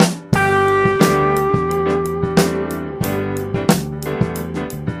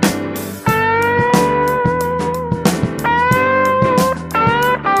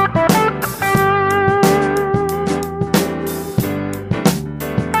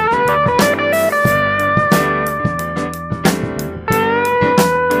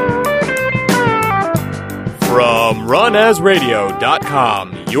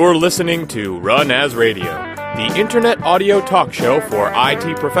runasradio.com. You're listening to Run As Radio, the internet audio talk show for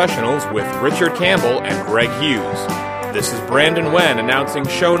IT professionals with Richard Campbell and Greg Hughes. This is Brandon Wen announcing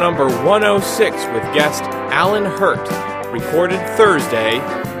show number 106 with guest Allan Hirt, recorded Thursday,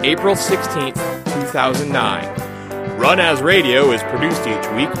 April 16th, 2009. Run As Radio is produced each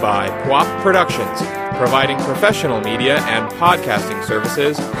week by PWOP Productions, providing professional media and podcasting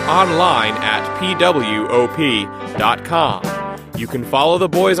services online at pwop.com. You can follow the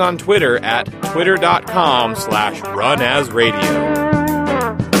boys on Twitter at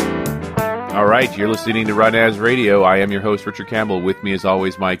twitter.com/runasradio. All right, you're listening to Run As Radio. I am your host, Richard Campbell. With me, as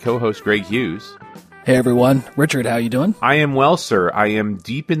always, my co-host, Greg Hughes. Hey, everyone. Richard, how you doing? I am well, sir. I am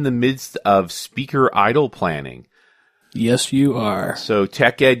deep in the midst of speaker idle planning. Yes, you are. So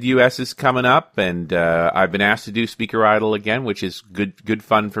TechEd US is coming up, and I've been asked to do Speaker Idle again, which is good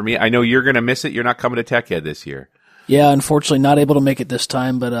fun for me. I know you're going to miss it. You're not coming to TechEd this year. Yeah, unfortunately not able to make it this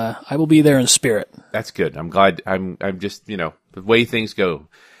time, but I will be there in spirit. That's good. I'm glad. I'm just, the way things go.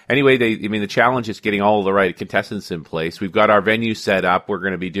 Anyway, the challenge is getting all the right contestants in place. We've got our venue set up. We're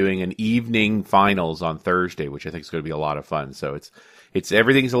going to be doing an evening finals on Thursday, which I think is going to be a lot of fun. So it's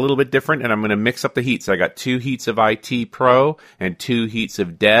everything's a little bit different, and I'm going to mix up the heats. I got 2 heats of IT Pro and 2 heats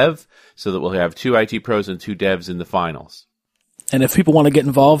of Dev, so that we'll have 2 IT Pros and 2 Devs in the finals. And if people want to get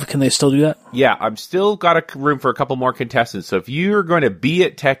involved, can they still do that? Yeah, I've still got a room for a couple more contestants. So if you're going to be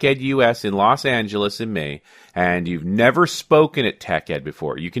at TechEd US in Los Angeles in May, and you've never spoken at TechEd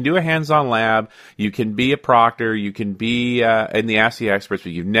before, you can do a hands-on lab, you can be a proctor, you can be in the Ask the Experts,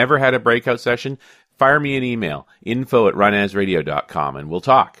 but you've never had a breakout session, fire me an email, info@runasradio.com, and we'll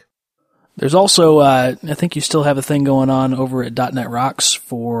talk. There's also, I think you still have a thing going on over at .NET Rocks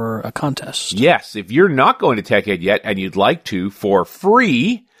for a contest. Yes, if you're not going to TechEd yet and you'd like to, for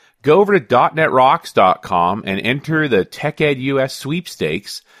free, go over to .NETRocks.com and enter the TechEd US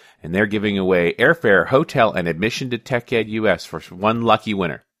sweepstakes, and they're giving away airfare, hotel, and admission to TechEd US for one lucky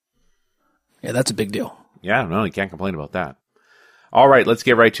winner. Yeah, that's a big deal. Yeah, no, you can't complain about that. All right, let's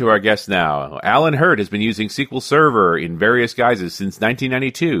get right to our guest now. Allan Hirt has been using SQL Server in various guises since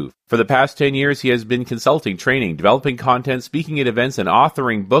 1992. For the past 10 years, he has been consulting, training, developing content, speaking at events, and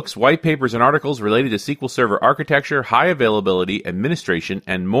authoring books, white papers, and articles related to SQL Server architecture, high availability, administration,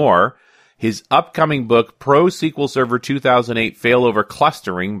 and more. His upcoming book, Pro SQL Server 2008 Failover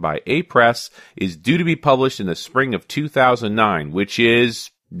Clustering by A-Press, is due to be published in the spring of 2009, which is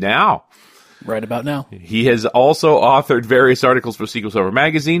now. Right about now. He has also authored various articles for SQL Server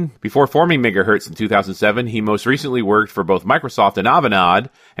Magazine. Before forming Megahertz in 2007, he most recently worked for both Microsoft and Avanade,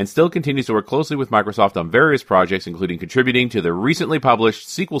 and still continues to work closely with Microsoft on various projects, including contributing to the recently published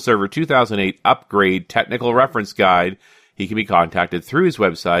SQL Server 2008 Upgrade Technical Reference Guide. He can be contacted through his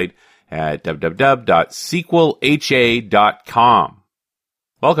website at www.sqlha.com.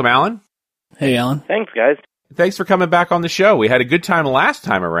 Welcome, Allan. Hey, Allan. Thanks, guys. Thanks for coming back on the show. We had a good time last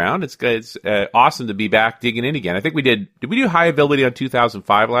time around. It's awesome to be back digging in again. I think we did we do high availability on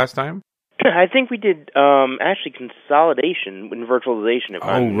 2005 last time? I think we did actually consolidation and virtualization.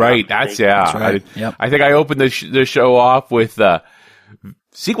 That's right. Yep. I think I opened the show off with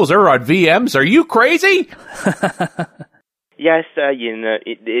SQL Server on VMs. Are you crazy? Yes,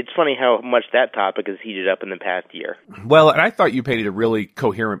 it's funny how much that topic has heated up in the past year. Well, and I thought you painted a really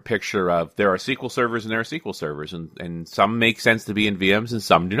coherent picture of there are SQL servers and there are SQL servers, and some make sense to be in VMs and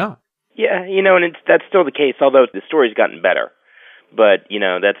some do not. Yeah, and that's still the case, although the story's gotten better. But,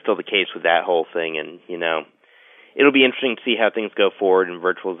 that's still the case with that whole thing, and, it'll be interesting to see how things go forward, and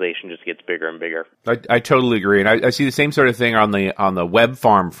virtualization just gets bigger and bigger. I totally agree, and I see the same sort of thing on the web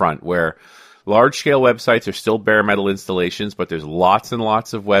farm front, where large-scale websites are still bare metal installations, but there's lots and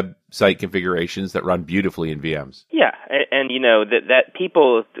lots of website configurations that run beautifully in VMs. Yeah, and that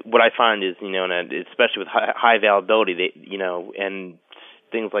people, what I find is, and especially with high availability, they, and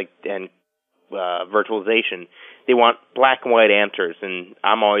things like virtualization, they want black and white answers, and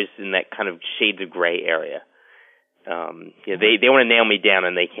I'm always in that kind of shades of gray area. They want to nail me down,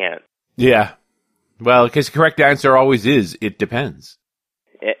 and they can't. Yeah, well, because the correct answer always is, it depends.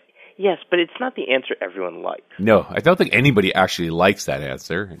 Yes, but it's not the answer everyone likes. No, I don't think anybody actually likes that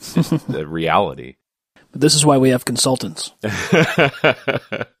answer. It's just the reality. But this is why we have consultants. Yeah,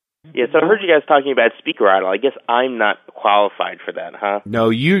 so I heard you guys talking about speaker idle. I guess I'm not qualified for that, huh?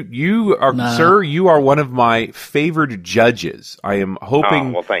 No, you are, sir, you are one of my favored judges. I am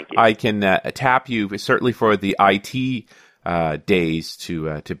hoping thank you. I can tap you, certainly for the IT days,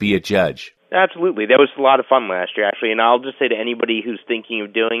 to be a judge. Absolutely. That was a lot of fun last year, actually. And I'll just say to anybody who's thinking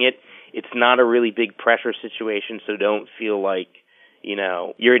of doing it, it's not a really big pressure situation, so don't feel like,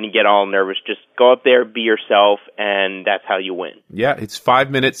 you're going to get all nervous. Just go up there, be yourself, and that's how you win. Yeah, it's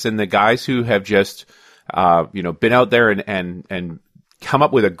 5 minutes, and the guys who have just, been out there and come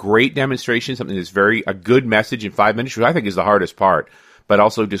up with a great demonstration, something that's a good message in 5 minutes, which I think is the hardest part, but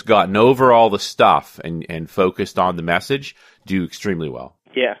also just gotten over all the stuff and focused on the message, do extremely well.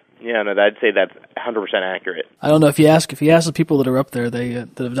 Yeah, no, I'd say that's 100% accurate. I don't know if you ask the people that are up there, that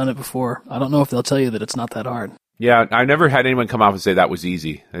have done it before. I don't know if they'll tell you that it's not that hard. Yeah, I never had anyone come off and say that was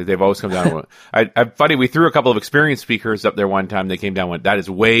easy. They've always come down and funny, we threw a couple of experienced speakers up there one time. They came down and went, that is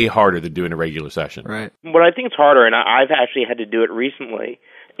way harder than doing a regular session. Right. What I think is harder, and I've actually had to do it recently,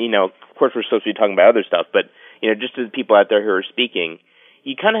 of course we're supposed to be talking about other stuff, but, just as people out there who are speaking,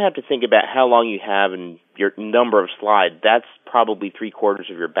 you kind of have to think about how long you have and your number of slides. That's probably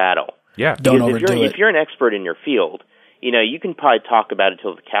 3/4 of your battle. Yeah. Don't overdo it. If you're an expert in your field, you can probably talk about it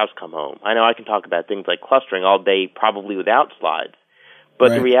till the cows come home. I know I can talk about things like clustering all day, probably without slides.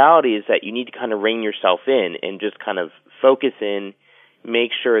 But Right. The reality is that you need to kind of rein yourself in and just kind of focus in,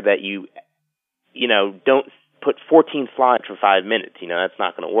 make sure that you don't put 14 slides for 5 minutes. That's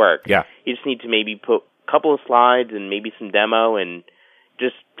not going to work. Yeah. You just need to maybe put a couple of slides and maybe some demo and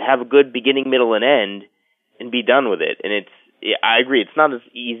just have a good beginning, middle, and end and be done with it. And I agree, it's not as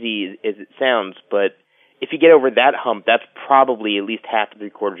easy as it sounds, but if you get over that hump, that's probably at least half to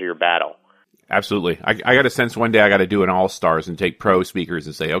 3/4 of your battle. Absolutely. I got a sense one day I got to do an all-stars and take pro speakers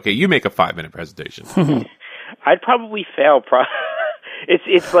and say, okay, you make a 5-minute presentation. I'd probably fail.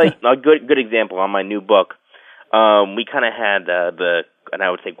 It's like a good example on my new book. We kind of had and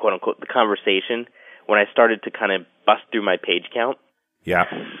I would say, quote unquote, the conversation when I started to kind of bust through my page count. Yeah.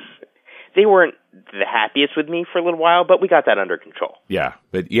 They weren't the happiest with me for a little while, but we got that under control. Yeah.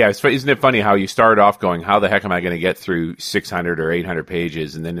 But yeah, isn't it funny how you start off going, how the heck am I going to get through 600 or 800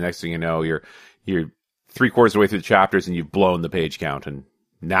 pages? And then the next thing you know, you're 3/4 of the way through the chapters and you've blown the page count. And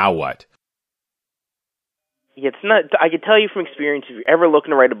now what? Yeah, it's not. I can tell you from experience, if you're ever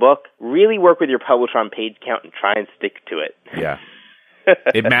looking to write a book, really work with your publisher on page count and try and stick to it. Yeah.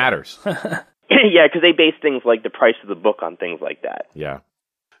 It matters. Yeah, because they base things like the price of the book on things like that. Yeah.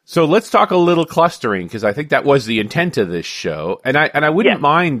 So let's talk a little clustering, because I think that was the intent of this show. And I wouldn't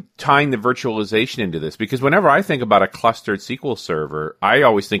mind tying the virtualization into this, because whenever I think about a clustered SQL server, I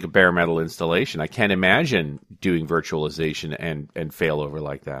always think of bare metal installation. I can't imagine doing virtualization and failover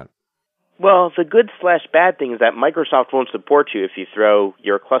like that. Well, the good/bad thing is that Microsoft won't support you if you throw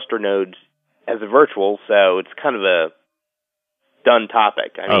your cluster nodes as a virtual, so it's kind of a done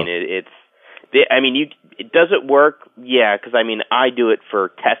topic. Does it work? Yeah, because I do it for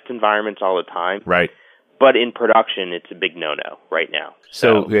test environments all the time. Right. But in production, it's a big no-no right now.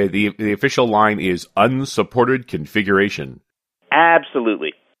 So the official line is unsupported configuration.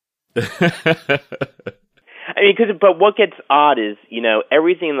 Absolutely. But what gets odd is,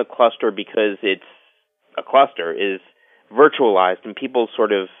 everything in the cluster, because it's a cluster, is virtualized, and people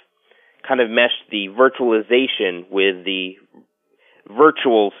sort of kind of mesh the virtualization with the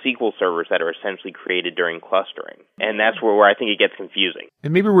virtual SQL servers that are essentially created during clustering. And that's where I think it gets confusing.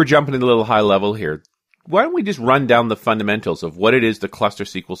 And maybe we're jumping in a little high level here. Why don't we just run down the fundamentals of what it is to cluster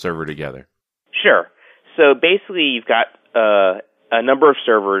SQL Server together? Sure. So basically, you've got a number of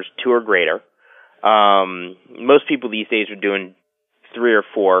servers, 2 or greater. Most people these days are doing 3 or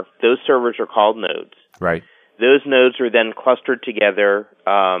 4. Those servers are called nodes. Right. Those nodes are then clustered together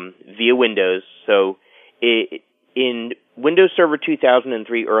via Windows. So in Windows Server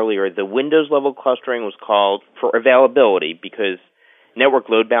 2003 earlier, the Windows level clustering was called for availability, because network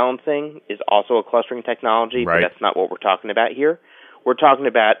load balancing is also a clustering technology, but that's not what we're talking about here. We're talking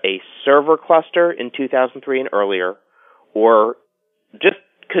about a server cluster in 2003 and earlier, or just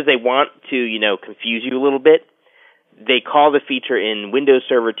because they want to, confuse you a little bit, they call the feature in Windows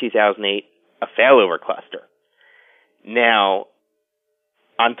Server 2008 a failover cluster. Now,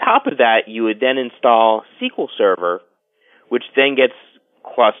 on top of that, you would then install SQL Server, which then gets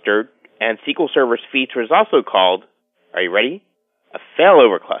clustered, and SQL Server's feature is also called, are you ready? A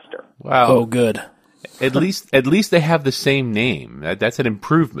failover cluster. Wow. Oh, good. At least they have the same name. That's an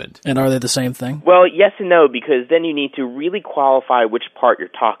improvement. And are they the same thing? Well, yes and no, because then you need to really qualify which part you're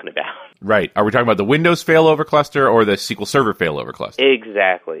talking about. Right. Are we talking about the Windows failover cluster or the SQL Server failover cluster?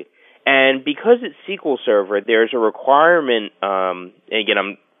 Exactly. And because it's SQL Server, there's a requirement, and again,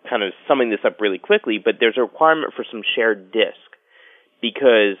 I'm kind of summing this up really quickly, but there's a requirement for some shared disk.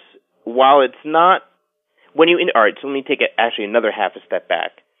 Because while it's not, all right, so let me take actually another half a step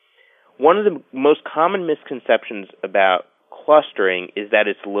back. One of the most common misconceptions about clustering is that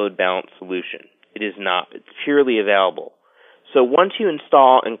it's a load balance solution. It is not. It's purely available. So once you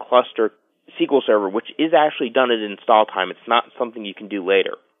install and cluster SQL Server, which is actually done at install time. It's not something you can do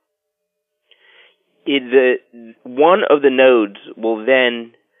later. One of the nodes will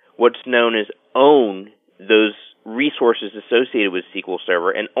then, what's known as, own those resources associated with SQL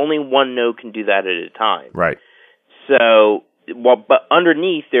Server, and only one node can do that at a time. Right. So, but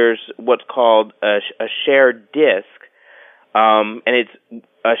underneath there's what's called a shared disk, and it's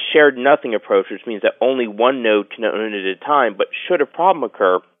a shared nothing approach, which means that only one node can own it at a time. But should a problem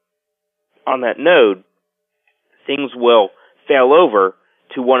occur on that node, things will fail over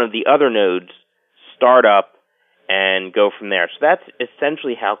to one of the other nodes, start up, and go from there. So that's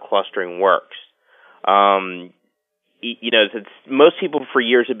essentially how clustering works. Most people for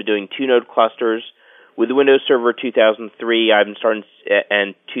years have been doing two-node clusters. With Windows Server 2003,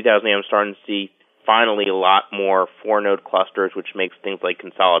 and 2008, I'm starting to see finally a lot more four-node clusters, which makes things like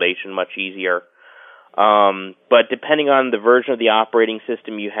consolidation much easier. But depending on the version of the operating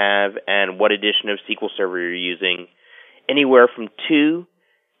system you have and what edition of SQL Server you're using, anywhere from 2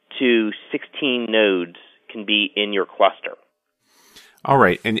 to 16 nodes can be in your cluster. All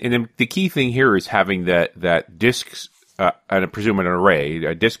right, and then the key thing here is having that disk, and I presume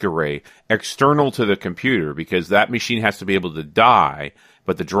a disk array, external to the computer, because that machine has to be able to die,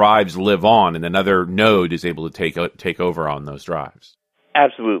 but the drives live on, and another node is able to take over on those drives.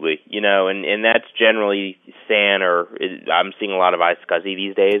 Absolutely, and that's generally SAN, or I'm seeing a lot of iSCSI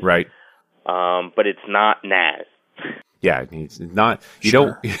these days. Right. But it's not NAS. Yeah, it's not. You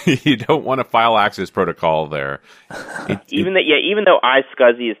Sure. You don't want a file access protocol there. Even though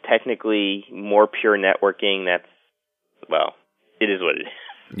iSCSI is technically more pure networking, it is what it is.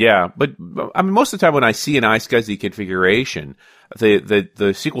 Yeah, but I mean, most of the time when I see an iSCSI configuration, the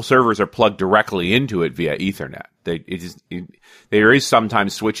SQL servers are plugged directly into it via Ethernet. There is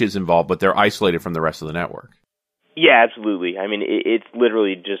sometimes switches involved, but they're isolated from the rest of the network. Yeah, absolutely. I mean, it's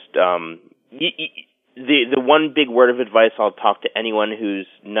literally just the one big word of advice I'll talk to anyone who's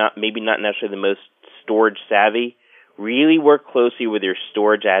not necessarily the most storage savvy. Really work closely with your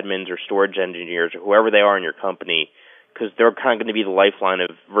storage admins or storage engineers or whoever they are in your company, because they're kind of going to be the lifeline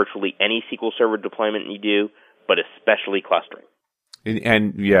of virtually any SQL Server deployment you do, but especially clustering.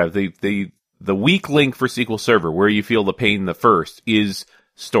 And yeah, the weak link for SQL Server, where you feel the pain the first, is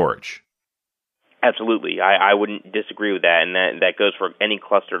storage. Absolutely. I wouldn't disagree with that, and that goes for any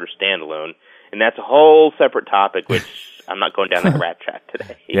cluster or standalone. And that's a whole separate topic, which I'm not going down that rat track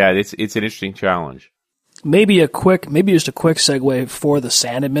today. Yeah, it's an interesting challenge. Maybe just a quick segue for the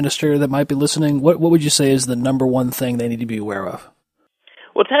SAN administrator that might be listening. What would you say is the number one thing they need to be aware of?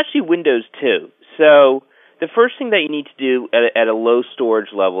 Well, it's actually Windows 2. So the first thing that you need to do at a low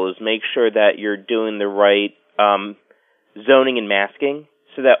storage level is make sure that you're doing the right zoning and masking,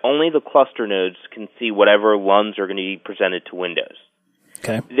 so that only the cluster nodes can see whatever LUNs are going to be presented to Windows.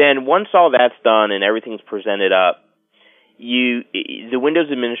 Okay. Then once all that's done and everything's presented up, the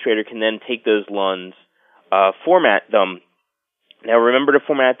Windows administrator can then take those LUNs, format them. Now remember to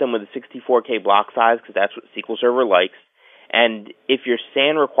format them with a 64K block size, because that's what SQL Server likes. And if your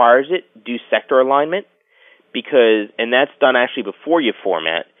SAN requires it, do sector alignment, and that's done actually before you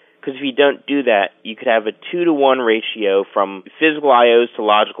format, because if you don't do that, you could have a 2-to-1 ratio from physical IOs to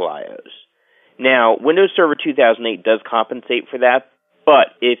logical IOs. Now, Windows Server 2008 does compensate for that,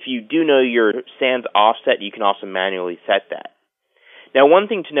 but if you do know your SAN's offset, you can also manually set that. Now, one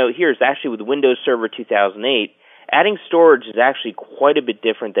thing to note here is actually with Windows Server 2008, adding storage is actually quite a bit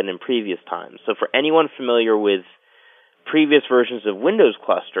different than in previous times. So for anyone familiar with previous versions of Windows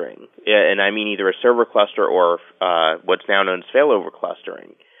clustering, and I mean either a server cluster or what's now known as failover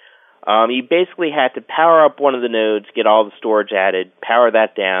clustering, you basically had to power up one of the nodes, get all the storage added, power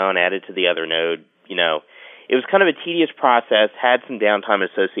that down, add it to the other node. It was kind of a tedious process, had some downtime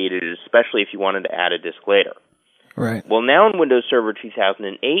associated, especially if you wanted to add a disk later. Right. Well, now in Windows Server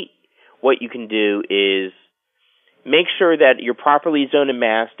 2008, what you can do is make sure that you're properly zoned and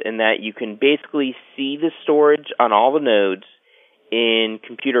masked, and that you can basically see the storage on all the nodes in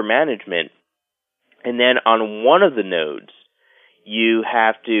computer management. And then on one of the nodes, you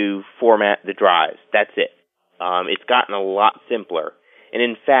have to format the drives. That's it. It's gotten a lot simpler. And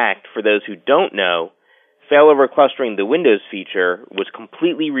in fact, for those who don't know, failover clustering, the Windows feature, was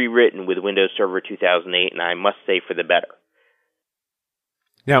completely rewritten with Windows Server 2008, and I must say for the better.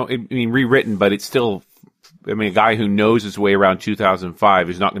 Now, rewritten, but it's still, a guy who knows his way around 2005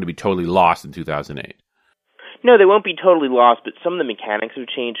 is not going to be totally lost in 2008. No, they won't be totally lost, but some of the mechanics have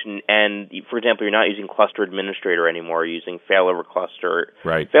changed, and for example, you're not using Cluster Administrator anymore, you're using failover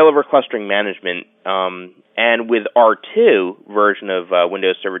clustering management, and with R2 version of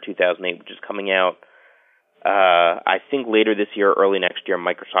Windows Server 2008, which is coming out I think later this year or early next year.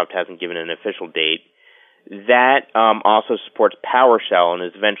 Microsoft hasn't given an official date. That also supports PowerShell and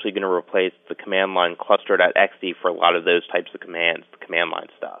is eventually going to replace the command line cluster.exe for a lot of those types of commands, the command line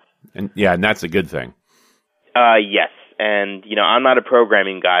stuff. And that's a good thing. Yes, and I'm not a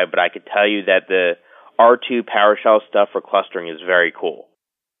programming guy, but I could tell you that the R2 PowerShell stuff for clustering is very cool.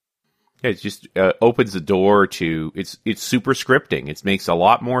 Yeah, it just opens the door to it's super scripting. It makes a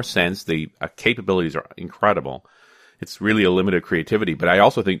lot more sense. The capabilities are incredible. It's really a limit of creativity. But I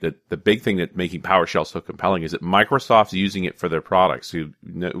also think that the big thing that making PowerShell so compelling is that Microsoft's using it for their products. It's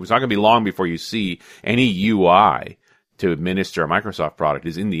not going to be long before you see any UI to administer a Microsoft product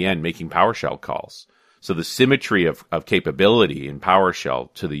is in the end making PowerShell calls. So the symmetry of capability in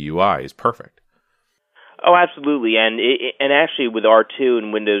PowerShell to the UI is perfect. Oh, absolutely. And actually with R2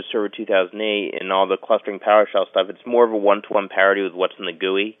 and Windows Server 2008 and all the clustering PowerShell stuff, it's more of a one-to-one parity with what's in the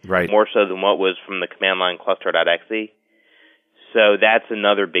GUI, right, more so than what was from the command line cluster.exe. So that's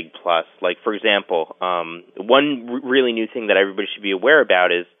another big plus. Like, for example, one really new thing that everybody should be aware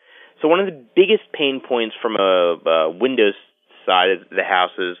about is, so one of the biggest pain points from a Windows side of the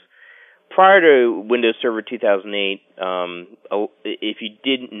house is, prior to Windows Server 2008, if you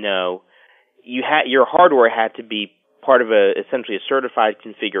didn't know, your hardware had to be part of essentially a certified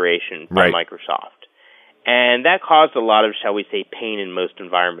configuration by right. Microsoft. And that caused a lot of, shall we say, pain in most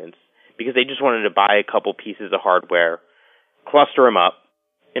environments because they just wanted to buy a couple pieces of hardware, cluster them up,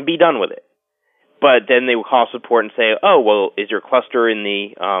 and be done with it. But then they would call support and say, oh, well, is your cluster in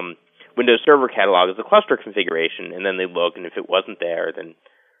the Windows Server catalog as a cluster configuration? And then they look, and if it wasn't there, then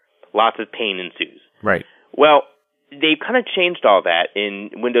lots of pain ensues. Right. Well, they've kind of changed all that in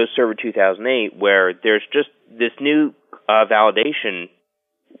Windows Server 2008, where there's just this new validation.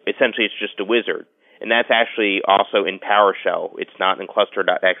 Essentially, it's just a wizard. And that's actually also in PowerShell. It's not in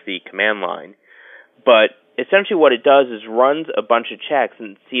cluster.exe command line. But essentially what it does is runs a bunch of checks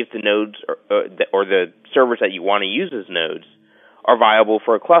and see if the nodes or the servers that you want to use as nodes are viable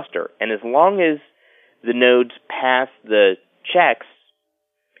for a cluster. And as long as the nodes pass the checks,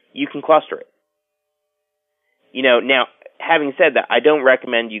 you can cluster it. Now, having said that, I don't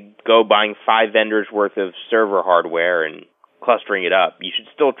recommend you go buying 5 vendors worth of server hardware and clustering it up. You should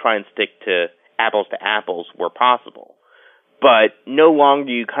still try and stick to apples where possible. But no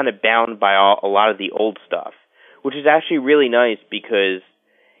longer are you kind of bound by a lot of the old stuff, which is actually really nice because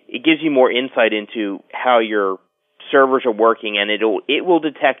it gives you more insight into how your servers are working, and it will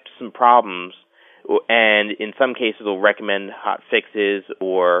detect some problems, and in some cases it'll recommend hot fixes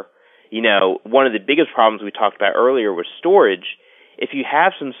or, one of the biggest problems we talked about earlier was storage. If you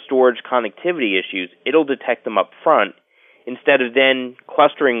have some storage connectivity issues, it'll detect them up front instead of then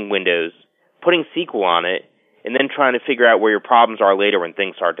clustering Windows, putting SQL on it, and then trying to figure out where your problems are later when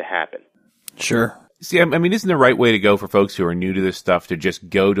things start to happen. Sure. See, I mean, isn't the right way to go for folks who are new to this stuff to just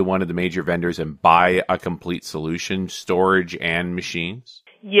go to one of the major vendors and buy a complete solution, storage and machines?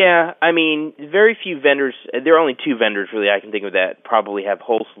 Yeah, I mean, very few vendors, there are only 2 vendors really I can think of that probably have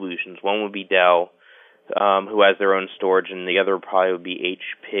whole solutions. One would be Dell, who has their own storage, and the other probably would be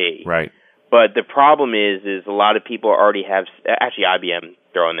HP. Right. But the problem is a lot of people already have, actually IBM,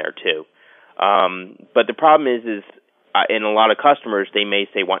 they're on there too. But the problem is in a lot of customers, they may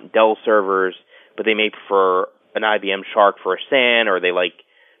say want Dell servers, but they may prefer an IBM Shark for a SAN, or they like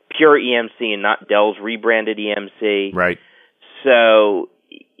pure EMC and not Dell's rebranded EMC. Right. So,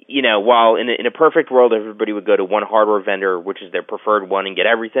 while in a perfect world, everybody would go to one hardware vendor, which is their preferred one, and get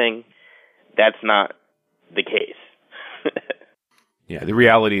everything, that's not the case. Yeah, the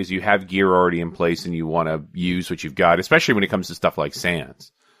reality is you have gear already in place and you want to use what you've got, especially when it comes to stuff like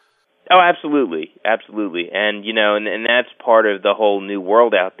SANs. Oh, absolutely. Absolutely. And, and that's part of the whole new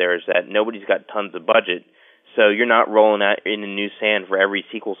world out there is that nobody's got tons of budget. So you're not rolling out in a new SAN for every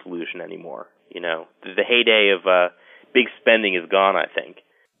SQL solution anymore. The heyday of big spending is gone, I think.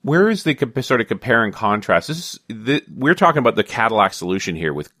 Where is the sort of compare and contrast? We're talking about the Cadillac solution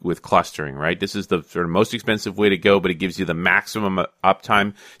here with clustering, right? This is the sort of most expensive way to go, but it gives you the maximum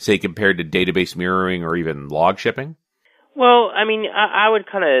uptime, say, compared to database mirroring or even log shipping? Well, I mean, I would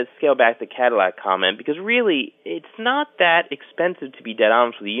kind of scale back the Cadillac comment because really it's not that expensive, to be dead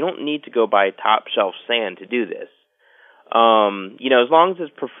honest with you. You don't need to go buy top-shelf SAN to do this. As long as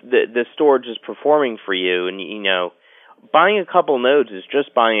the storage is performing for you and, buying a couple nodes is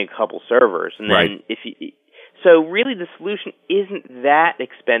just buying a couple servers, and then right. So really the solution isn't that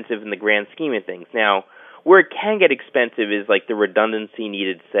expensive in the grand scheme of things. Now, where it can get expensive is like the redundancy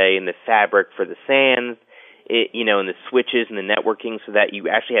needed, say, in the fabric for the SANs, in the switches and the networking, so that you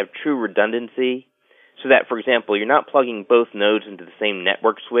actually have true redundancy. so that, for example, you're not plugging both nodes into the same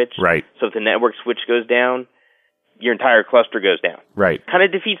network switch. Right. So if the network switch goes down, your entire cluster goes down. Right. Kind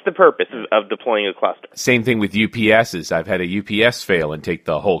of defeats the purpose of deploying a cluster. Same thing with UPSs. I've had a UPS fail and take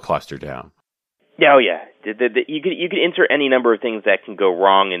the whole cluster down. Oh, yeah. You could insert any number of things that can go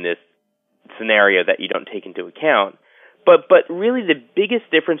wrong in this scenario that you don't take into account. But really the biggest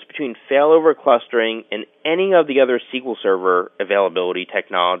difference between failover clustering and any of the other SQL Server availability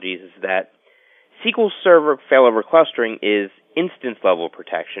technologies is that SQL Server failover clustering is instance-level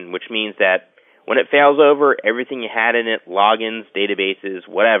protection, which means that when it fails over, everything you had in it, logins, databases,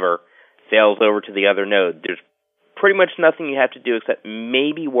 whatever, fails over to the other node. There's pretty much nothing you have to do except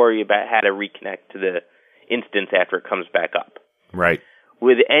maybe worry about how to reconnect to the instance after it comes back up. Right.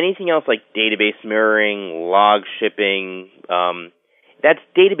 With anything else like database mirroring, log shipping, that's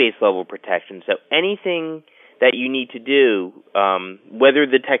database-level protection. So anything that you need to do, whether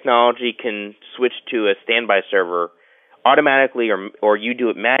the technology can switch to a standby server automatically or you do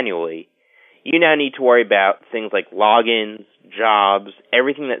it manually, you now need to worry about things like logins, jobs,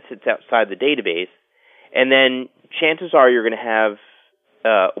 everything that sits outside the database. And then chances are you're going to have,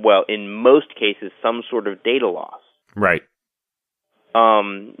 in most cases, some sort of data loss. Right.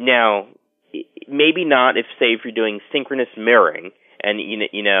 Now, maybe not if you're doing synchronous mirroring and, and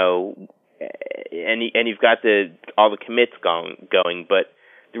you've got all the commits going, but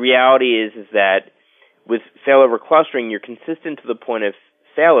the reality is that with failover clustering, you're consistent to the point of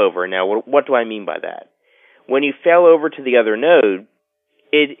failover. Now, what do I mean by that? When you fail over to the other node,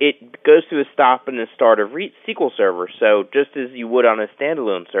 it goes through a stop and a start of SQL Server. So just as you would on a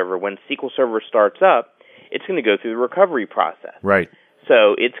standalone server, when SQL Server starts up, it's going to go through the recovery process. Right.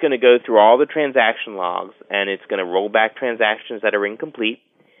 So it's going to go through all the transaction logs, and it's going to roll back transactions that are incomplete.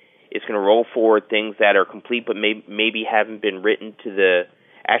 It's going to roll forward things that are complete but maybe haven't been written to the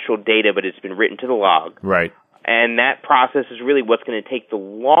actual data, but it's been written to the log. Right. And that process is really what's going to take the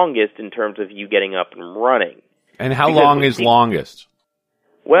longest in terms of you getting up and running. And how long is longest?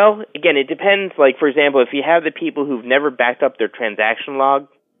 Well, again, it depends. Like, for example, if you have the people who've never backed up their transaction log,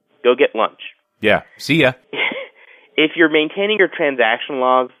 go get lunch. Yeah. See ya. If you're maintaining your transaction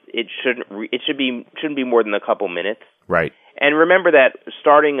logs, it shouldn't be more than a couple minutes. Right. And remember that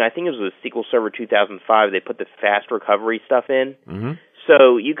starting, I think it was with SQL Server 2005, they put the fast recovery stuff in. Mm-hmm.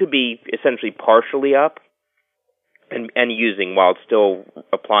 So you could be essentially partially up and using while still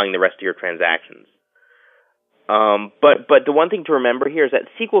applying the rest of your transactions. But the one thing to remember here is that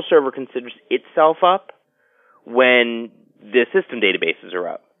SQL Server considers itself up when the system databases are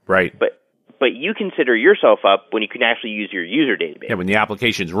up. Right. But you consider yourself up when you can actually use your user database. Yeah, when the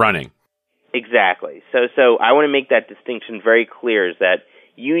application's running. Exactly. So I want to make that distinction very clear, is that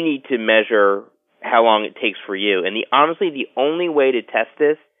you need to measure how long it takes for you. And honestly, the only way to test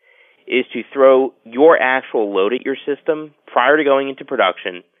this is to throw your actual load at your system prior to going into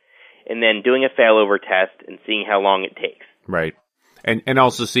production and then doing a failover test and seeing how long it takes. Right. And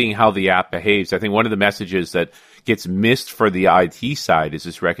also seeing how the app behaves. I think one of the messages that gets missed for the IT side is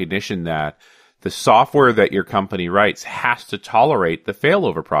this recognition that the software that your company writes has to tolerate the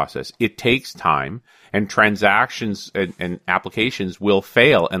failover process. It takes time, and transactions and applications will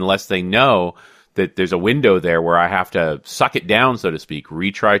fail unless they know that there's a window there where I have to suck it down, so to speak,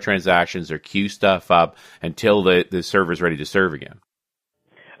 retry transactions or queue stuff up until the server's ready to serve again.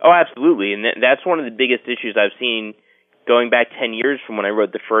 Oh, absolutely. And that's one of the biggest issues I've seen going back 10 years from when I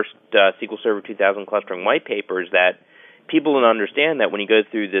wrote the first SQL Server 2000 clustering white paper, is that people don't understand that when you go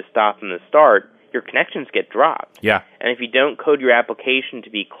through the stop and the start, your connections get dropped. Yeah. And if you don't code your application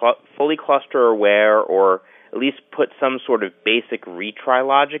to be fully cluster aware, or at least put some sort of basic retry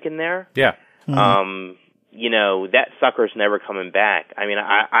logic in there, yeah, that sucker's never coming back. I mean,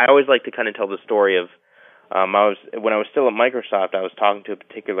 I always like to kind of tell the story of when I was still at Microsoft, I was talking to a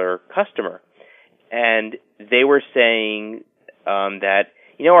particular customer, and they were saying that,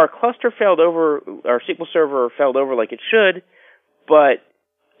 our cluster failed over, our SQL Server failed over like it should, but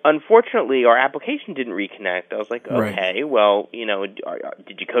unfortunately our application didn't reconnect. I was like, okay, well,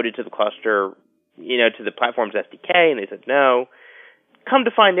 did you code it to the cluster, to the platform's SDK? And they said no. Come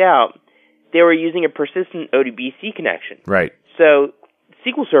to find out, they were using a persistent ODBC connection. Right. So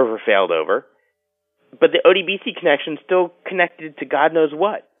SQL Server failed over, but the ODBC connection still connected to God knows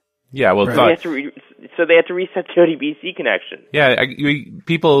what. Yeah, well, right. So they had to reset the ODBC connection. Yeah,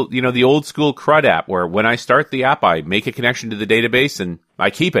 people, the old school CRUD app, where when I start the app, I make a connection to the database and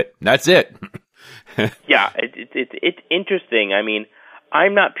I keep it. That's it. Yeah, it's interesting. I mean,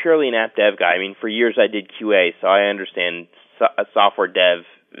 I'm not purely an app dev guy. I mean, for years I did QA, so I understand software dev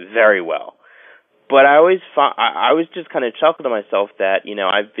very well. But I always just kind of chuckled to myself that,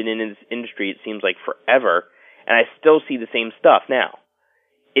 I've been in this industry, it seems like forever, and I still see the same stuff now.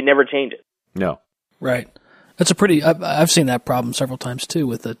 It never changes. No. Right. That's I've seen that problem several times too,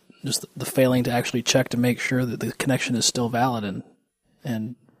 with just the failing to actually check to make sure that the connection is still valid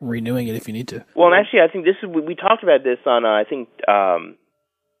and renewing it if you need to. Well, and actually, I think we talked about this on,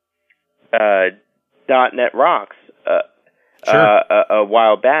 .NET Rocks a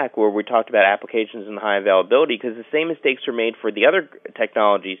while back, where we talked about applications and high availability, because the same mistakes are made for the other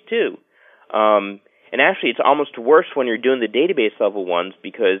technologies too. And actually, it's almost worse when you're doing the database level ones,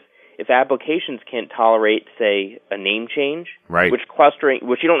 because if applications can't tolerate, say, a name change, right, which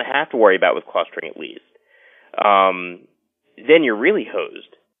you don't have to worry about with clustering at least, then you're really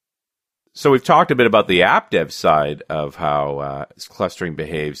hosed. So we've talked a bit about the app dev side of how clustering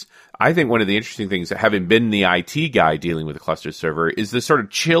behaves. I think one of the interesting things, having been the IT guy dealing with a cluster server, is the sort of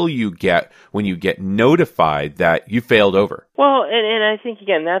chill you get when you get notified that you failed over. Well, and I think,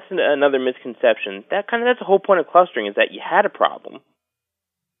 again, that's another misconception. That's the whole point of clustering, is that you had a problem.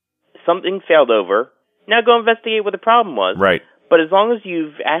 Something failed over. Now go investigate what the problem was. Right. But as long as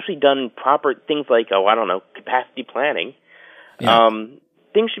you've actually done proper things like, capacity planning,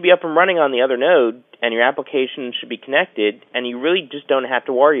 things should be up and running on the other node, and your application should be connected, and you really just don't have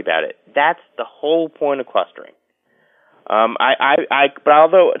to worry about it. That's the whole point of clustering. But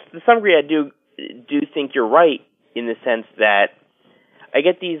although to some degree I do think you're right in the sense that I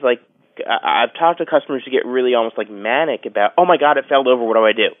get these, I've talked to customers who get really almost manic about, oh my God, it failed over, what do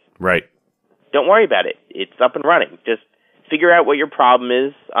I do? Right. Don't worry about it. It's up and running. Just figure out what your problem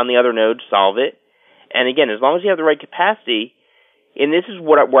is on the other node, solve it. And again, as long as you have the right capacity, and this is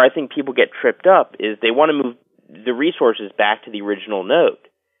where I think people get tripped up, is they want to move the resources back to the original node.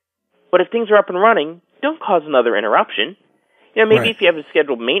 But if things are up and running, don't cause another interruption. Maybe if you have a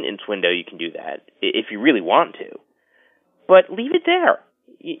scheduled maintenance window, you can do that, if you really want to. But leave it there.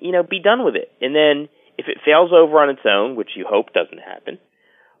 Be done with it. And then if it fails over on its own, which you hope doesn't happen,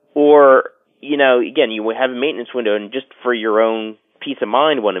 or, again, you have a maintenance window and just for your own peace of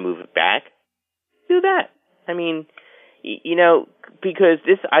mind want to move it back, do that. I mean, because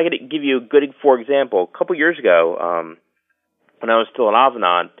I got to give you a good, for example, a couple years ago, when I was still at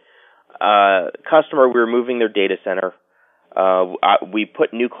Avanade, customer, we were moving their data center. We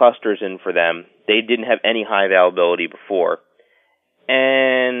put new clusters in for them. They didn't have any high availability before.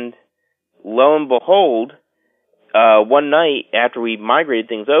 And lo and behold, one night after we migrated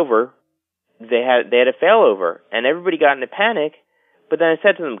things over, they had a failover, and everybody got in a panic. But then I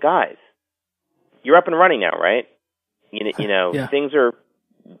said to them, guys, you're up and running now, right? Yeah. Things are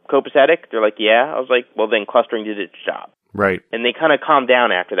copacetic. They're like, yeah. I was like, well, then clustering did its job. Right. And they kind of calmed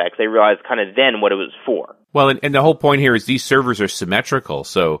down after that because they realized kind of then what it was for. Well, and the whole point here is these servers are symmetrical,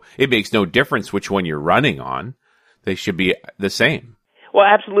 so it makes no difference which one you're running on. They should be the same. Well,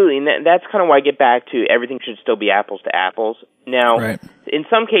 absolutely, and that's kind of why I get back to everything should still be apples to apples. Now, in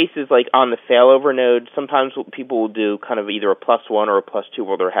some cases, like on the failover node, sometimes people will do kind of either a +1 or a +2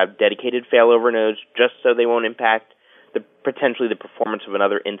 where they'll have dedicated failover nodes just so they won't impact potentially the performance of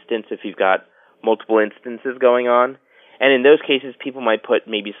another instance if you've got multiple instances going on. And in those cases, people might put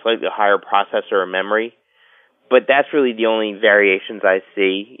maybe slightly higher processor or memory. But that's really the only variations I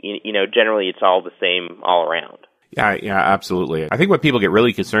see. Generally it's all the same all around. Yeah, absolutely. I think what people get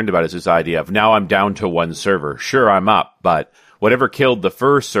really concerned about is this idea of now I'm down to one server. Sure, I'm up, but whatever killed the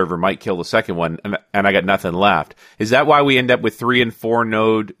first server might kill the second one, and I got nothing left. Is that why we end up with 3 and 4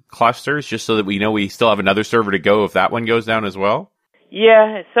 node clusters, just so that we know we still have another server to go if that one goes down as well?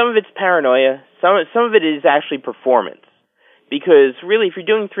 Yeah, some of it's paranoia. Some of it is actually performance. Because really, if you're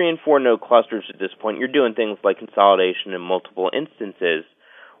doing 3 and 4 node clusters at this point, you're doing things like consolidation in multiple instances,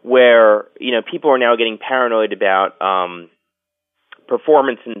 where people are now getting paranoid about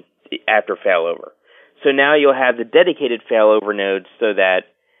performance after failover. So now you'll have the dedicated failover nodes so that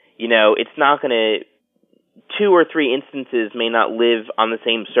it's not going to 2 or 3 instances may not live on the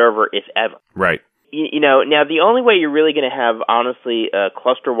same server if ever. Right. Now the only way you're really going to have honestly a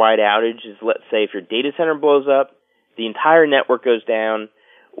cluster-wide outage is, let's say, if your data center blows up, the entire network goes down,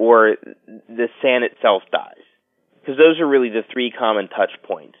 or the SAN itself dies. Because those are really the 3 common touch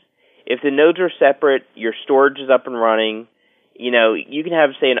points. If the nodes are separate, your storage is up and running, you can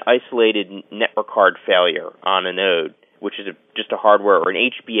have, say, an isolated network card failure on a node, which is just a hardware, or an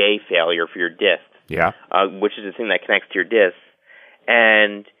HBA failure for your disk, which is the thing that connects to your disk,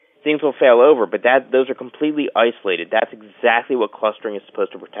 and things will fail over, but those are completely isolated. That's exactly what clustering is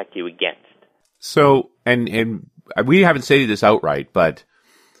supposed to protect you against. So, and we haven't stated this outright, but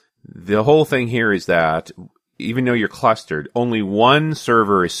the whole thing here is that even though you're clustered, only one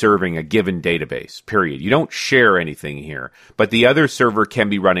server is serving a given database, period. You don't share anything here, but the other server can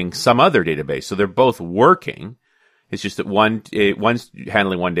be running some other database. So they're both working. It's just that one's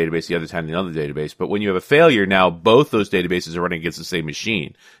handling one database, the other's handling another database. But when you have a failure, now both those databases are running against the same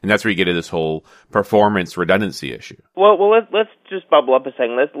machine. And that's where you get into this whole performance redundancy issue. Well, let's just bubble up a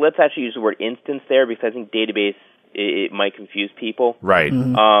second. Let's actually use the word instance there, because I think database, it might confuse people. Right.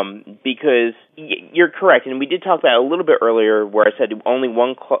 Because you're correct. And we did talk about it a little bit earlier where I said only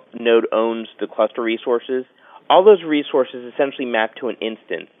one node owns the cluster resources. All those resources essentially map to an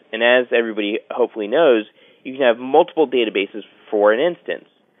instance. And as everybody hopefully knows, you can have multiple databases for an instance.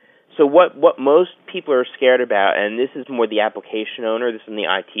 So what most people are scared about, and this is more the application owner, this is the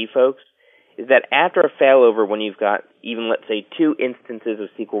IT folks, is that after a failover, when you've got even, let's say, 2 instances of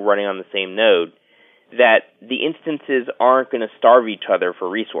SQL running on the same node, that the instances aren't going to starve each other for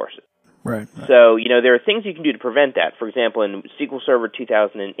resources. Right. So, there are things you can do to prevent that. For example, in SQL Server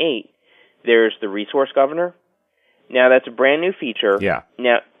 2008, there's the resource governor. Now, that's a brand new feature. Yeah.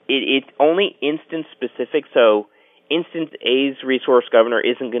 Now, it's only instance specific, so instance A's resource governor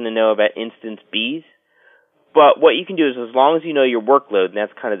isn't going to know about instance B's. But what you can do is, as long as you know your workload, and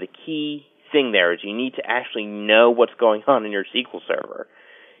that's kind of the key thing there, is you need to actually know what's going on in your SQL server.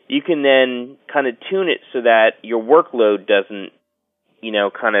 You can then kind of tune it so that your workload doesn't,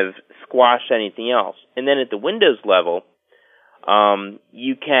 kind of squash anything else. And then at the Windows level,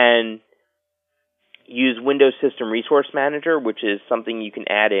 you can use Windows System Resource Manager, which is something you can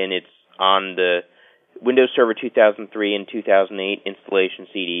add in. It's on the Windows Server 2003 and 2008 installation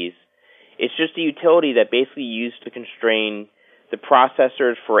CDs. It's just a utility that basically used to constrain the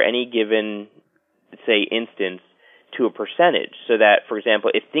processors for any given, say, instance to a percentage. So that, for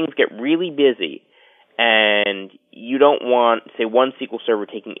example, if things get really busy and you don't want, say, one SQL server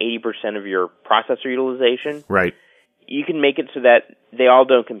taking 80% of your processor utilization, right, you can make it so that they all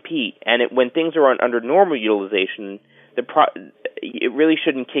don't compete. And when things are under normal utilization, it really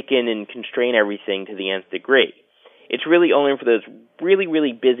shouldn't kick in and constrain everything to the nth degree. It's really only for those really,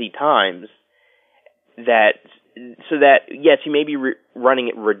 really busy times so that, yes, you may be running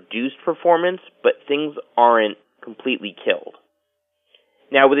at reduced performance, but things aren't completely killed.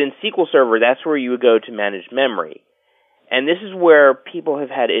 Now, within SQL Server, that's where you would go to manage memory. And this is where people have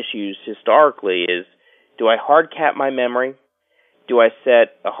had issues historically is, do I hard cap my memory? Do I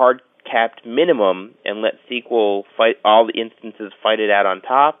set a hard capped minimum and let SQL fight all the instances, fight it out on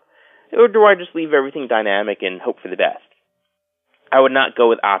top? Or do I just leave everything dynamic and hope for the best? I would not go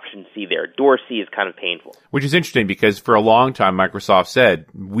with option C there. Door C is kind of painful. Which is interesting because for a long time, Microsoft said,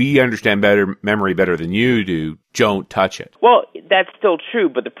 we understand memory better than you do. Don't touch it. Well, that's still true,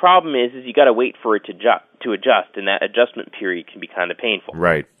 but the problem is you got to wait for it to adjust, and that adjustment period can be kind of painful.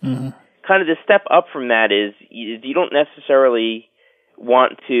 Right. Mm-hmm. Kind of the step up from that is you don't necessarily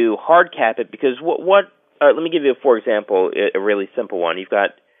want to hard cap it because let me give you, for example, a really simple one. You've got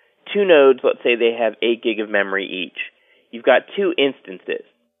 2 nodes, let's say they have 8 gig of memory each. You've got 2 instances.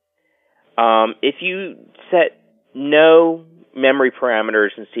 If you set no memory parameters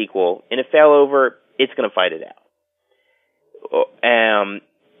in SQL, in a failover, it's going to fight it out.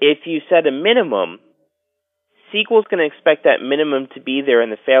 If you set a minimum, SQL is going to expect that minimum to be there in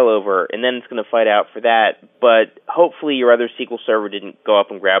the failover, and then it's going to fight out for that. But hopefully your other SQL server didn't go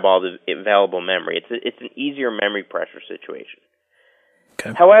up and grab all the available memory. It's an easier memory pressure situation.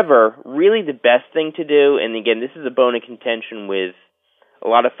 Okay. However, really the best thing to do, and again, this is a bone of contention with a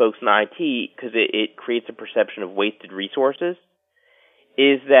lot of folks in IT because it creates a perception of wasted resources,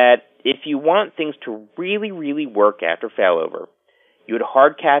 is that if you want things to really, really work after failover, you would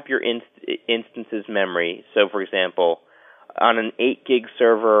hard cap your instance's memory. So, for example, on an 8 gig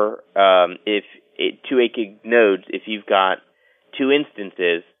server, if 2 8 gig nodes, if you've got 2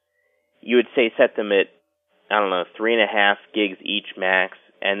 instances, you would say set them at 3.5 gigs each max,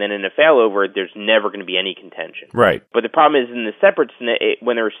 and then in a failover, there's never going to be any contention. Right. But the problem is in the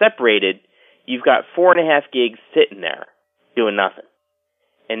when they're separated, you've got 4.5 gigs sitting there doing nothing,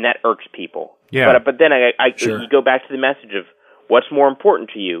 and that irks people. Yeah. But then Sure. you go back to the message of what's more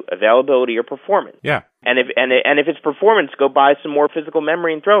important to you, availability or performance. Yeah. And if it's performance, go buy some more physical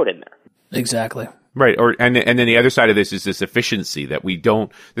memory and throw it in there. Exactly. Right. And then the other side of this is this efficiency that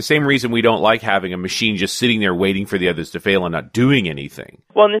the same reason we don't like having a machine just sitting there waiting for the others to fail and not doing anything.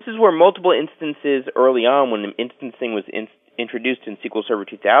 Well, and this is where multiple instances early on, when instancing was introduced in SQL Server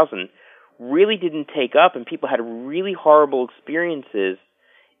 2000, really didn't take up, and people had really horrible experiences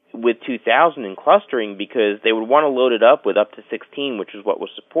with 2000 in clustering because they would want to load it up with up to 16, which is what was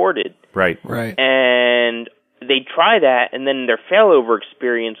supported. Right. Right. And they'd try that, and then their failover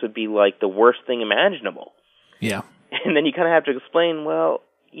experience would be like the worst thing imaginable. Yeah. And then you kind of have to explain, well,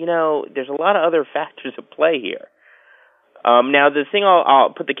 there's a lot of other factors at play here. Now, the thing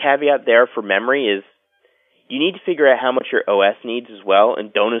I'll put the caveat there for memory is you need to figure out how much your OS needs as well,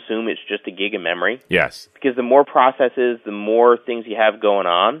 and don't assume it's just a gig of memory. Yes. Because the more processes, the more things you have going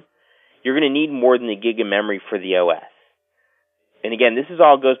on, you're going to need more than a gig of memory for the OS. And again, this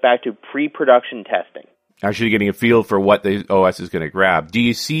all goes back to pre-production testing. Actually getting a feel for what the OS is going to grab. Do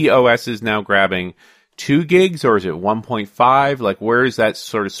you see OSs now grabbing 2 gigs, or is it 1.5? Like, where is that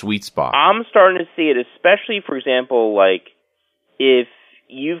sort of sweet spot? I'm starting to see it, especially, for example, like, if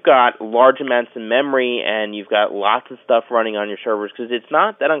you've got large amounts of memory and you've got lots of stuff running on your servers, because it's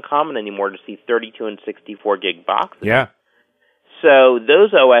not that uncommon anymore to see 32 and 64 gig boxes. Yeah. So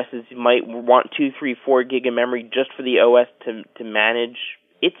those OSs might want 2, 3, 4 gig of memory just for the OS to manage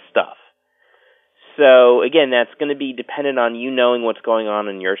its stuff. So again, that's going to be dependent on you knowing what's going on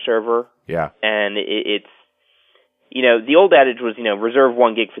in your server. Yeah. And it's, the old adage was, reserve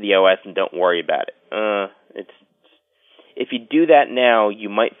 1 gig for the OS and don't worry about it. If you do that now, you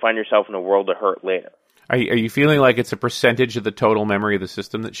might find yourself in a world of hurt later. Are you feeling like it's a percentage of the total memory of the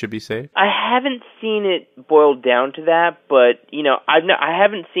system that should be saved? I haven't seen it boiled down to that, but I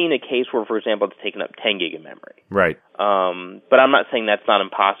haven't seen a case where, for example, it's taken up 10 gig of memory. Right. But I'm not saying that's not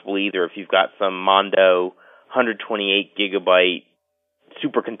impossible either. If you've got some Mondo 128 gigabyte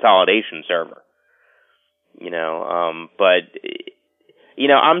super consolidation server, but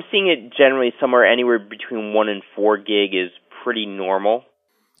I'm seeing it generally somewhere anywhere between 1 and 4 gig is pretty normal.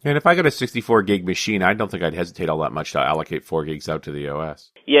 And if I got a 64 gig machine, I don't think I'd hesitate all that much to allocate 4 gigs out to the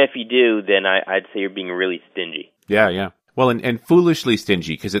OS. Yeah, if you do, then I'd say you're being really stingy. Yeah. Well, and foolishly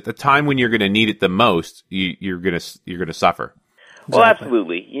stingy, because at the time when you're going to need it the most, you're going to suffer. Well,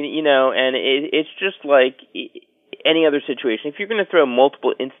 absolutely. And it's just like any other situation. If you're going to throw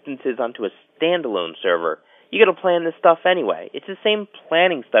multiple instances onto a standalone server, you got to plan this stuff anyway. It's the same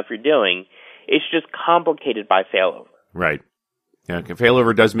planning stuff you're doing. It's just complicated by failover. Right. Yeah,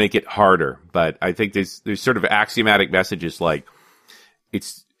 failover does make it harder, but I think there's sort of axiomatic messages like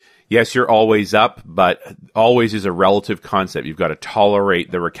yes, you're always up, but always is a relative concept. You've got to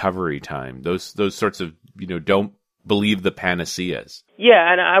tolerate the recovery time. Those sorts of, don't believe the panaceas.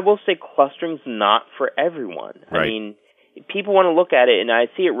 Yeah, and I will say clustering's not for everyone. Right. I mean, people want to look at it, and I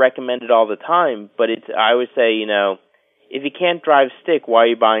see it recommended all the time, but I always say, if you can't drive stick, why are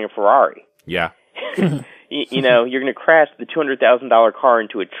you buying a Ferrari? Yeah. You're going to crash the $200,000 car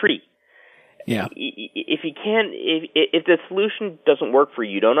into a tree. Yeah. If you can't, if the solution doesn't work for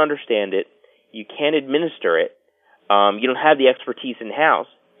you, you don't understand it, you can't administer it, you don't have the expertise in house,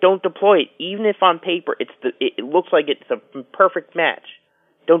 don't deploy it. Even if on paper it looks like it's a perfect match,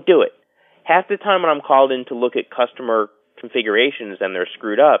 don't do it. Half the time when I'm called in to look at customer configurations and they're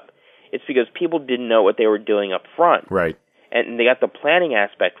screwed up, it's because people didn't know what they were doing up front. Right. And they got the planning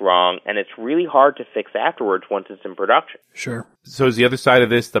aspect wrong, and it's really hard to fix afterwards once it's in production. Sure. So is the other side of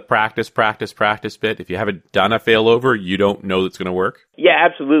this the practice bit? If you haven't done a failover, you don't know it's going to work? Yeah,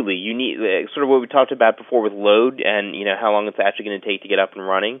 absolutely. You need sort of what we talked about before with load and, how long it's actually going to take to get up and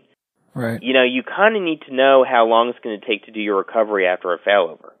running. Right. You kind of need to know how long it's going to take to do your recovery after a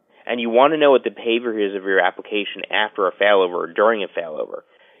failover. And you want to know what the behavior is of your application after a failover or during a failover.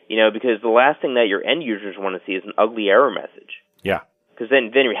 Because the last thing that your end users want to see is an ugly error message. Yeah. Because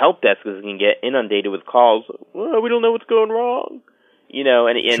then your help desk is going to get inundated with calls. Well, we don't know what's going wrong.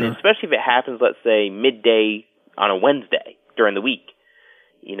 And Sure. especially if it happens, let's say, midday on a Wednesday during the week.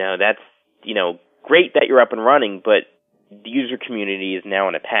 That's, great that you're up and running, but the user community is now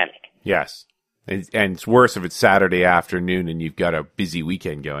in a panic. Yes. And it's worse if it's Saturday afternoon and you've got a busy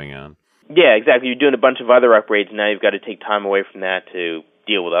weekend going on. Yeah, exactly. You're doing a bunch of other upgrades, and now you've got to take time away from that to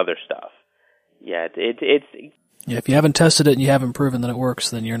deal with other stuff. Yeah, it's Yeah, if you haven't tested it and you haven't proven that it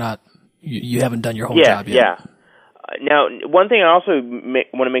works, then you're not, you haven't done your whole job yet. Yeah. Now, one thing I also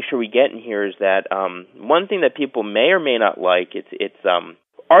want to make sure we get in here is that one thing that people may or may not like, it's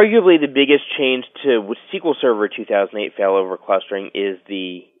arguably the biggest change to SQL Server 2008 failover clustering is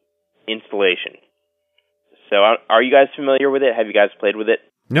the installation. So are you guys familiar with it? Have you guys played with it?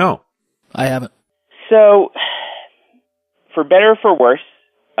 No. I haven't. So, for better or for worse,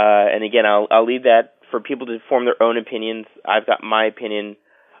 and again, I'll leave that for people to form their own opinions. I've got my opinion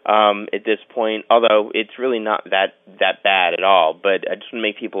at this point, although it's really not that bad at all, but I just want to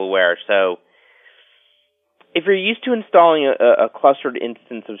make people aware. So, if you're used to installing a clustered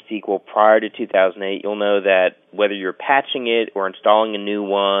instance of SQL prior to 2008, you'll know that whether you're patching it or installing a new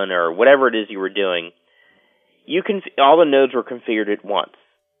one or whatever it is you were doing, all the nodes were configured at once.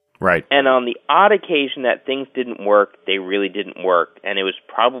 Right. And on the odd occasion that things didn't work, they really didn't work, and it was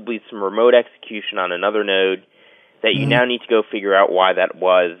probably some remote execution on another node. that you now need to go figure out why that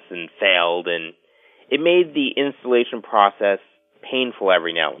was and failed, and it made the installation process painful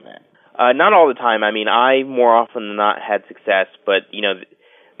every now and then. Not all the time. I mean, I more often than not had success, but,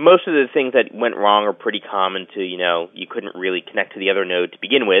 most of the things that went wrong are pretty common to, you couldn't really connect to the other node to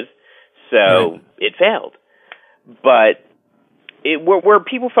begin with, so it failed. But where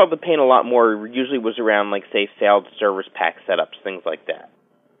people felt the pain a lot more usually was around, like, say, failed service pack setups, things like that.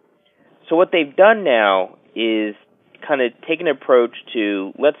 So what they've done now is kind of take an approach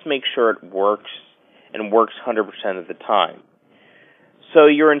to let's make sure it works and works 100% of the time. So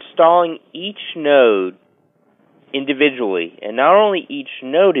you're installing each node individually, and not only each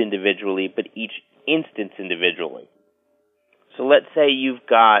node individually, but each instance individually. So let's say you've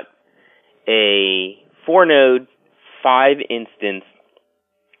got a 4-node, 5-instance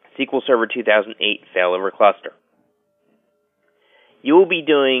SQL Server 2008 failover cluster. You will be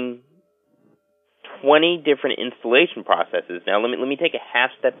doing 20 different installation processes. Now, let me take a half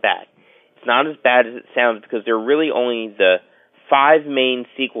step back. It's not as bad as it sounds because they're really only the 5 main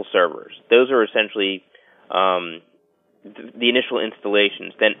SQL servers. Those are essentially the initial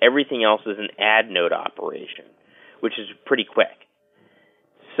installations. Then everything else is an add node operation, which is pretty quick.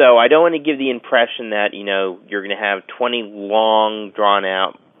 So I don't want to give the impression that, you're going to have 20 long,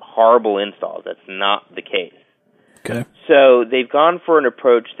 drawn-out, horrible installs. That's not the case. Okay. So they've gone for an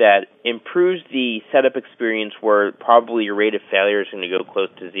approach that improves the setup experience where probably your rate of failure is going to go close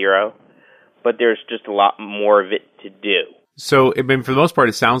to 0, but there's just a lot more of it to do. So, I mean, for the most part,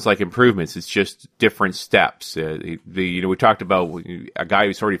 it sounds like improvements. It's just different steps. We talked about a guy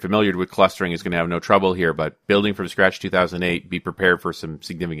who's already familiar with clustering is going to have no trouble here, but building from scratch 2008, be prepared for some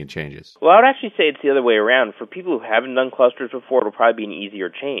significant changes. Well, I would actually say it's the other way around. For people who haven't done clusters before, it'll probably be an easier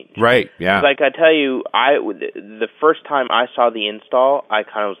change. Right, yeah. Like I tell you, the first time I saw the install, I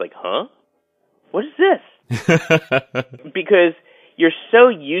kind of was like, huh? What is this? Because you're so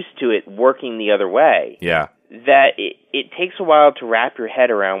used to it working the other way. Yeah. That it takes a while to wrap your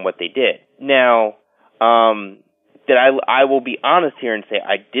head around what they did. Now, I will be honest here and say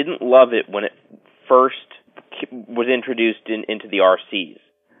I didn't love it when it first was introduced into the RCs.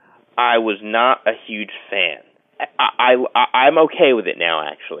 I was not a huge fan. I'm okay with it now,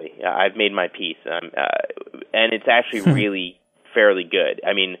 actually. I've made my peace, and it's actually really fairly good.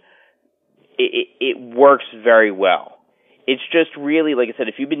 I mean, it works very well. It's just really, like I said,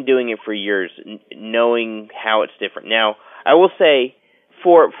 if you've been doing it for years, knowing how it's different. Now, I will say,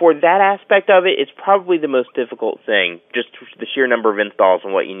 for that aspect of it, it's probably the most difficult thing, just the sheer number of installs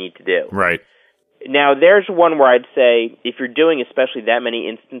and what you need to do. Right. Now, there's one where I'd say, if you're doing especially that many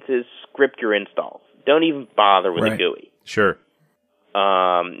instances, script your installs. Don't even bother with a GUI. Sure.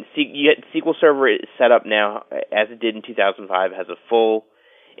 SQL Server is set up now, as it did in 2005, has a full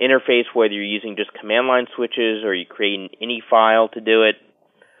interface, whether you're using just command line switches or you create an ini file to do it.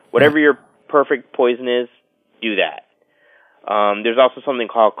 Whatever your perfect poison is, do that. There's also something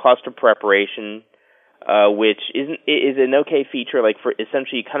called cluster preparation, which is an okay feature. Like for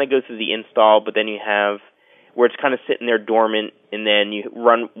essentially, you kind of go through the install, but then you have where it's kind of sitting there dormant, and then you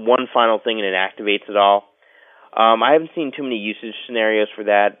run one final thing and it activates it all. I haven't seen too many usage scenarios for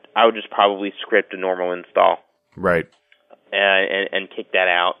that. I would just probably script a normal install. Right. And kick that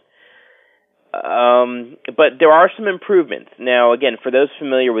out. But there are some improvements. Now, again, for those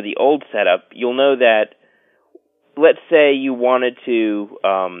familiar with the old setup, you'll know that, let's say you wanted to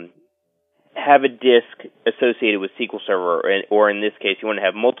have a disk associated with SQL Server, or in this case, you want to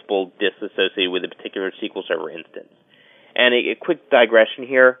have multiple disks associated with a particular SQL Server instance. And a quick digression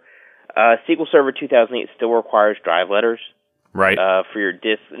here, SQL Server 2008 still requires drive letters right. For your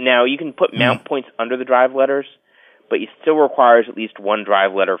disk. Now, you can put mount points under the drive letters, but it still requires at least one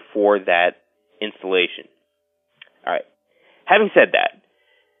drive letter for that installation. All right. Having said that,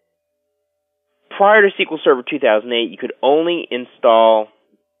 prior to SQL Server 2008, you could only install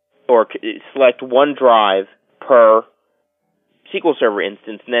or select one drive per SQL Server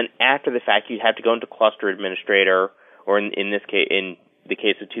instance, and then after the fact, you'd have to go into Cluster Administrator, or in this case, in the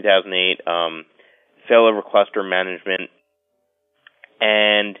case of 2008, Failover Cluster Management,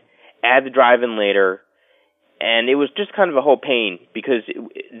 and add the drive in later. And it was just kind of a whole pain because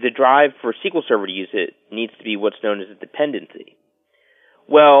the drive for SQL Server to use it needs to be what's known as a dependency.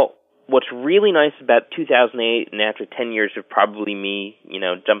 Well, what's really nice about 2008, and after 10 years of probably me,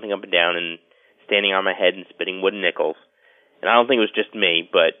 jumping up and down and standing on my head and spitting wooden nickels, and I don't think it was just me,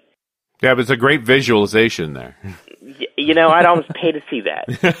 but... Yeah, but it's a great visualization there. I'd almost pay to see that.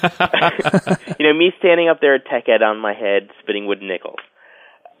 Me standing up there at Tech Ed on my head, spitting wooden nickels.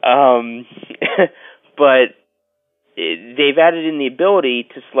 But they've added in the ability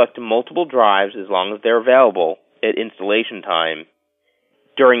to select multiple drives as long as they're available at installation time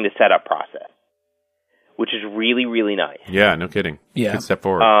during the setup process, which is really, really nice. Yeah, no kidding. Yeah. Good step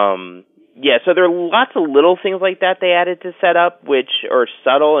forward. Yeah, so there are lots of little things like that they added to setup, which are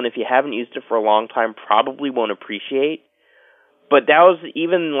subtle, and if you haven't used it for a long time, probably won't appreciate. But that was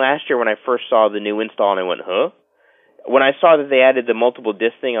even last year when I first saw the new install, and I went, huh? When I saw that they added the multiple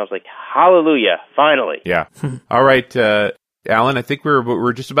disk thing, I was like, hallelujah, finally. Yeah. All right, Allan, I think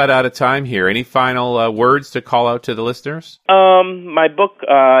we're just about out of time here. Any final words to call out to the listeners? My book,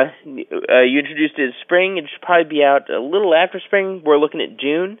 you introduced it as spring. It should probably be out a little after spring. We're looking at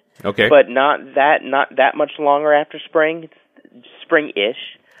June. Okay. But not that much longer after spring. It's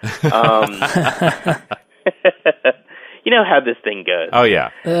spring-ish. You know how this thing goes. Oh,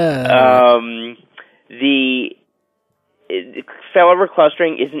 yeah. The failover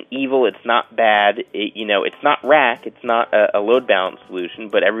clustering isn't evil. It's not bad. It's not rack. It's not a load balance solution.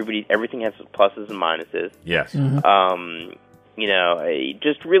 But everything has pluses and minuses. Yes. Mm-hmm.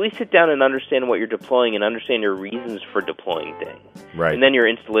 Just really sit down and understand what you're deploying and understand your reasons for deploying things. Right. And then your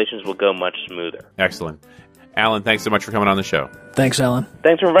installations will go much smoother. Excellent. Allan, thanks so much for coming on the show. Thanks, Allan.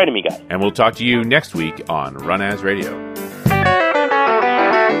 Thanks for inviting me, guys. And we'll talk to you next week on Run As Radio.